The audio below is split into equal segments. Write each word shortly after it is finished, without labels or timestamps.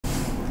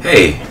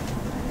Hey,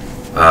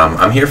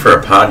 I'm here for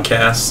a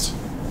podcast,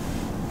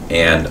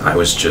 and I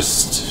was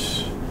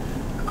just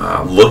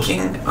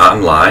looking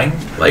online,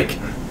 like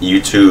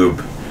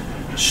YouTube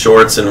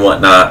shorts and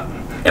whatnot,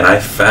 and I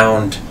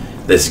found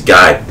this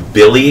guy,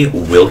 Billy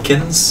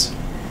Wilkins.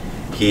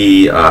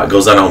 He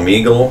goes on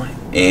Omegle,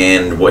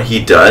 and what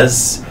he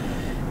does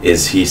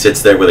is he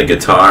sits there with a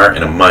guitar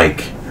and a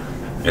mic,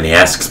 and he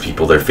asks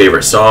people their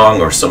favorite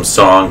song or some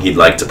song he'd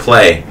like to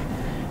play,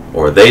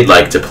 or they'd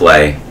like to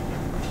play,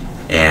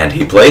 and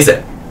he plays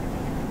it.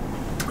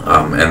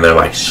 And they're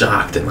like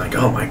shocked and like,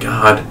 oh my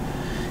god,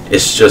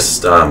 it's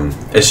just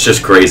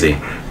crazy.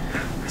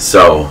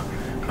 So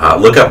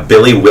look up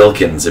Billy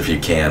Wilkins if you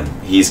can.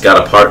 He's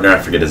got a partner, I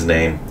forget his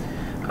name,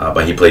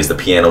 but he plays the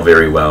piano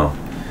very well.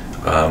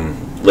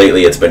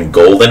 Lately it's been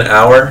Golden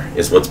Hour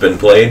is what's been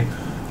played.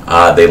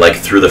 They like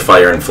Through the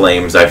Fire and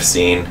Flames I've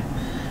seen.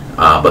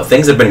 But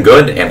things have been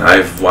good, and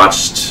I've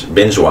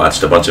binge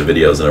watched a bunch of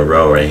videos in a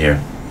row right here.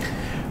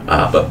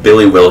 But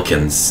Billy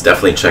Wilkins,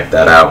 definitely check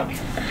that out.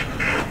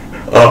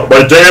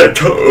 My day at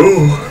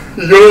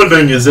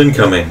yawning is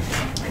incoming.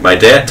 My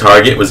day at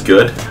Target was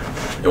good.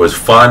 It was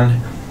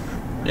fun,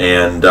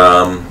 and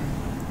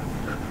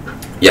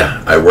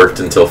yeah, I worked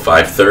until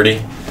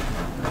 5:30.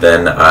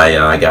 Then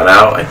I got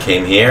out. I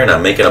came here, and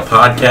I'm making a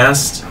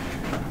podcast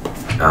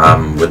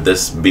with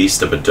this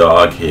beast of a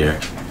dog here.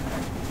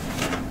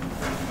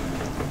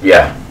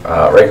 Yeah,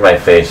 right in my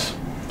face.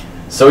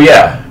 So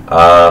yeah,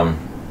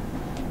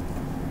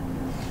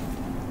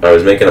 I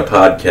was making a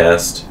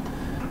podcast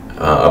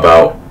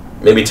about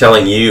maybe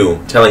telling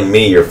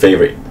me your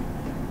favorite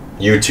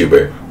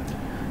YouTuber.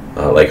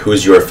 Like,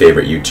 who's your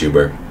favorite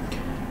YouTuber?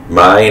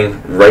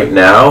 Mine right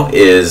now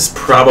is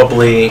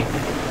probably,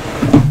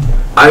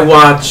 I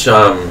watch,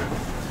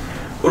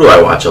 who do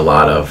I watch a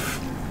lot of?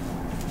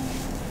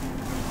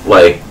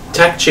 Like,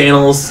 tech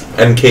channels,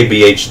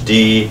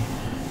 MKBHD.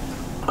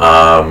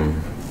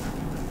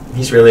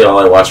 He's really all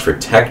I watch for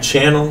tech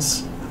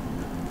channels.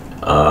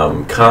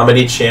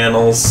 Comedy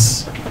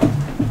channels.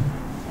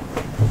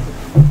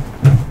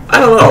 I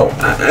don't know.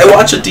 I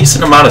watch a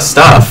decent amount of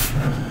stuff,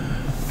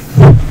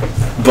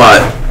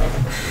 but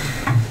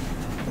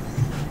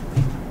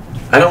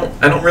I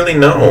don't really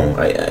know.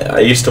 I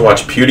used to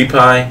watch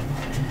PewDiePie.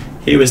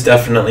 He was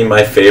definitely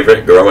my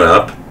favorite growing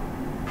up.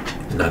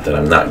 Not that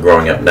I'm not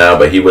growing up now,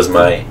 but he was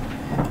my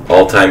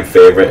all-time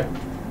favorite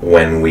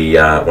when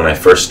I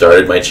first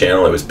started my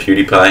channel. It was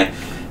PewDiePie.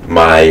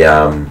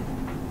 My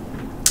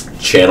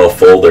channel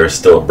folder is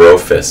still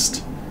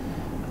Brofist.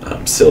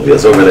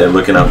 Sylvia's over there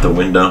looking out the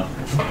window.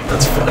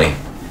 That's funny.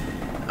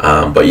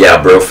 But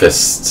yeah,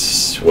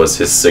 Brofist was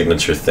his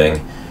signature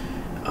thing.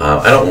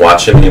 I don't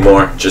watch him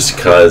anymore just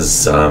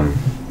because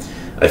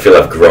I feel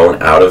I've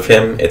grown out of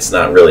him. It's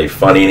not really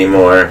funny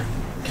anymore.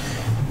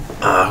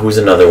 Who's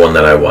another one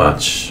that I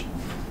watch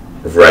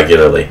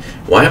regularly?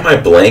 Why am I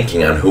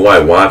blanking on who I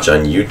watch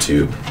on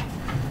YouTube?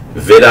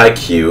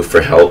 vidIQ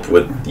for help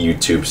with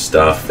YouTube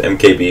stuff,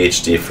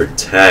 MKBHD for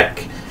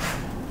tech,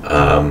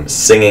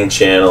 singing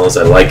channels,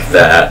 I like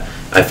that.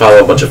 I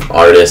follow a bunch of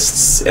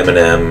artists,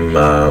 Eminem,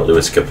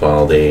 Louis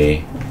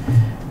Capaldi,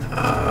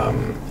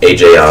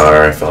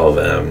 AJR, I follow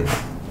them.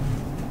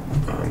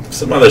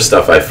 Some other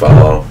stuff I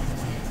follow,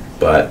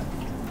 but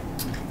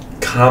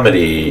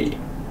comedy,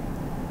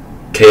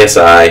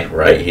 KSI,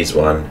 right, he's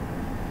one.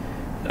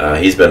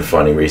 He's been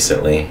funny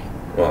recently,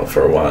 well,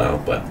 for a while,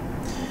 but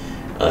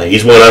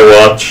he's one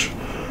I watch.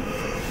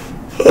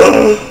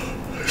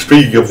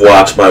 Speaking of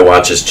watch, my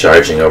watch is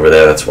charging over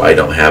there. That's why I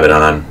don't have it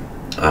on.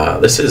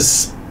 This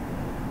is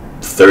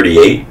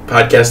 38,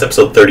 podcast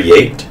episode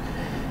 38.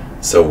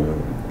 So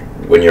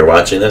when you're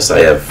watching this, I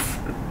have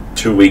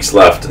 2 weeks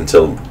left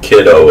until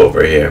kiddo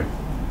over here.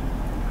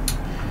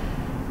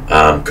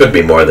 Could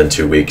be more than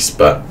 2 weeks,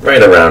 but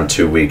right around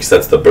 2 weeks.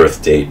 That's the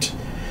birth date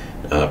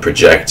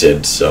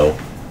projected. So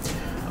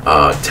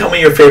tell me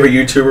your favorite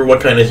YouTuber,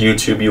 what kind of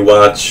YouTube you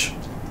watch.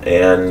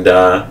 And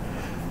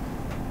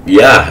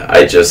yeah,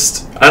 I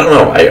don't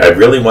know. I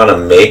really want to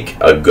make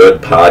a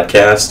good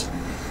podcast,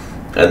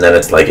 and then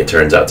it's like it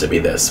turns out to be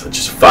this, which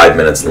is 5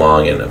 minutes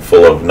long and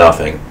full of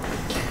nothing.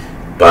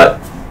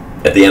 But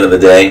at the end of the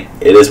day,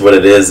 it is what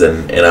it is,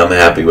 and I'm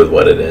happy with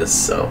what it is.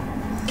 So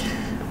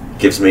it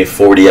gives me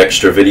 40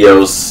 extra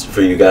videos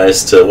for you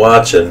guys to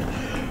watch and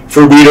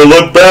for me to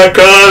look back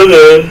on.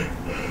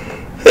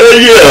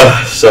 And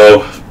yeah,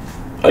 so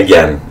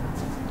again,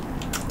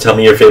 tell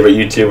me your favorite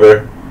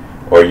YouTuber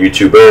or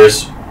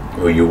YouTubers,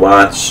 who you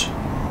watch.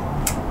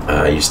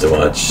 I used to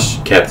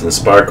watch Captain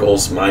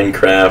Sparkles,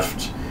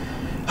 Minecraft,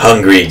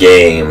 Hungry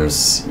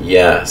Games,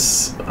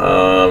 yes.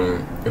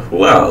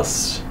 Who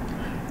else?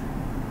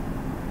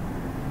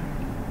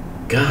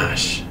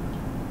 Gosh.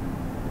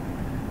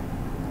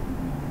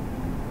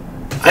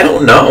 I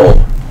don't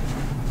know.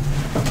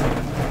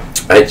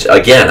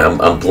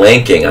 I'm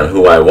blanking on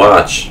who I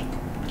watch.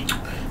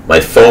 My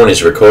phone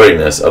is recording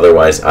this,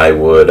 otherwise I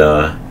would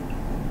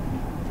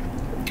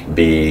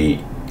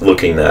be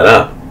looking that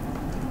up.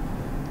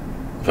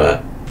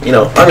 But, I'm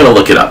going to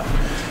look it up,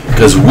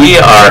 because we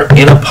are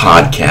in a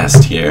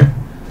podcast here.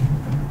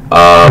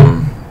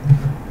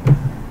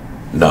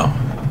 No.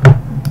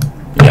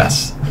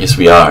 Yes. Yes,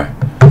 we are.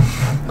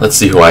 Let's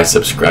see who I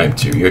subscribe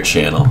to. Your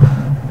channel.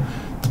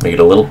 Let's make it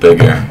a little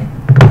bigger.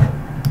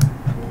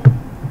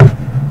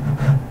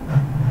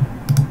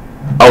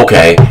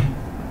 Okay.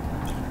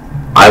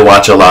 I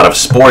watch a lot of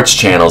sports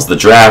channels. The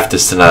draft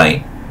is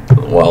tonight.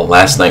 Well,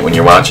 last night when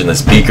you're watching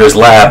this. Beaker's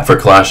Lab for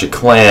Clash of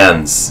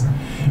Clans.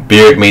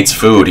 Beard Meets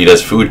Food. He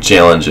does food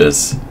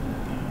challenges.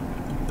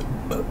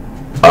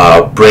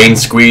 Brain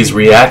Squeeze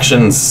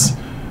Reactions.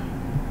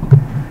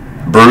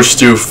 Bruce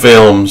Stu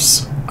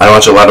Films. I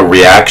watch a lot of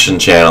reaction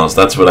channels.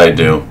 That's what I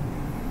do.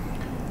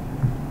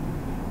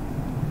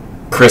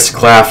 Chris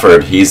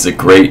Clafford. He's a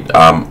great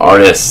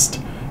artist.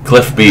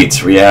 Cliff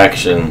Beats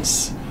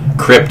Reactions.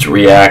 Crypt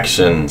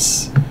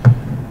Reactions.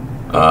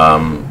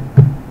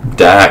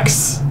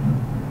 Dax.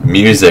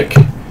 Music.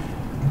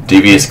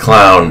 Devious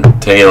Clown.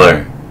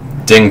 Taylor.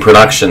 Ding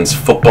Productions.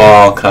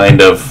 Football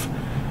kind of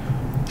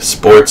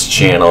sports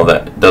channel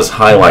that does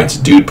highlights.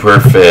 Dude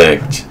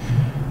Perfect.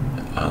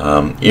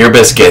 Ear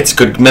Biscuits,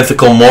 Good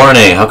Mythical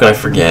Morning, how could I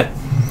forget?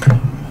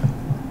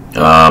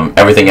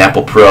 Everything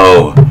Apple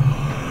Pro.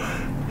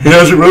 He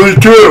doesn't really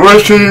do it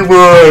much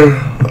anymore.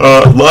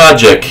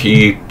 Logic,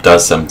 he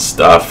does some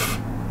stuff.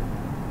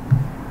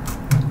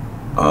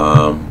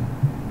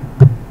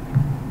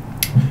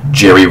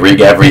 Jerry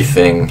Rig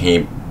Everything,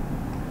 he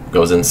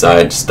goes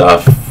inside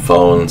stuff,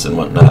 phones and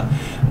whatnot.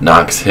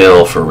 Knox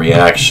Hill for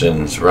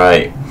reactions,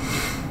 right.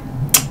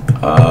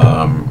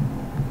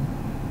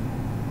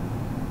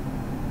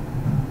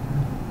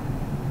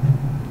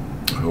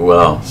 Who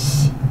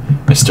else?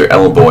 Mr.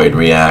 Elboyd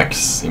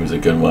reacts. He was a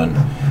good one.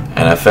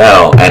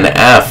 NFL.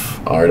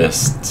 NF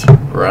artist.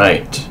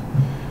 Right.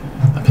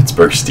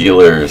 Pittsburgh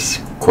Steelers.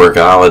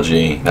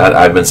 Quirkology.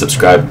 I've been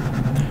subscribed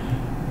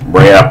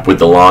way up with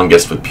the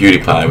longest with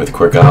PewDiePie with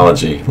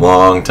Quirkology.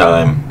 Long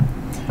time.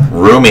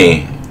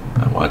 Roomy.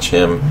 I watch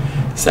him.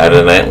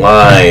 Saturday Night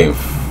Live.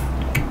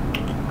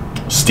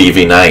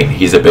 Stevie Knight.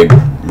 He's a big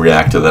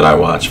reactor that I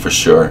watch for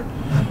sure.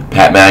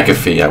 Pat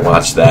McAfee, I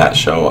watched that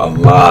show a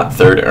lot.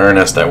 Third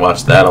Ernest, I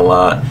watched that a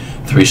lot.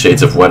 3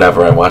 Shades of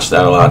Whatever, I watched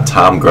that a lot.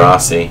 Tom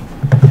Grossi,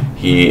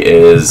 he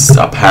is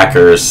a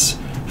Packers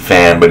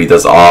fan, but he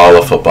does all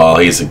of football.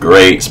 He's a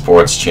great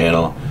sports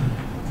channel.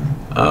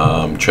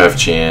 Trev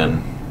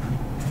Chan,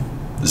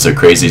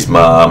 ZaCrazy's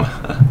mom,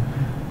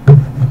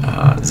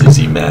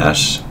 ZZ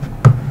Mash.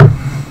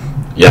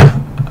 Yeah.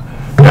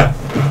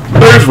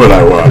 There's what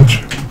I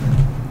watch.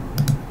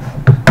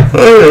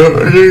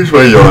 Here's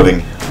my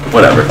yawning.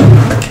 Whatever.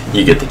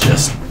 You get the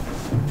gist.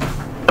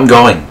 I'm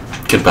going.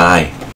 Goodbye.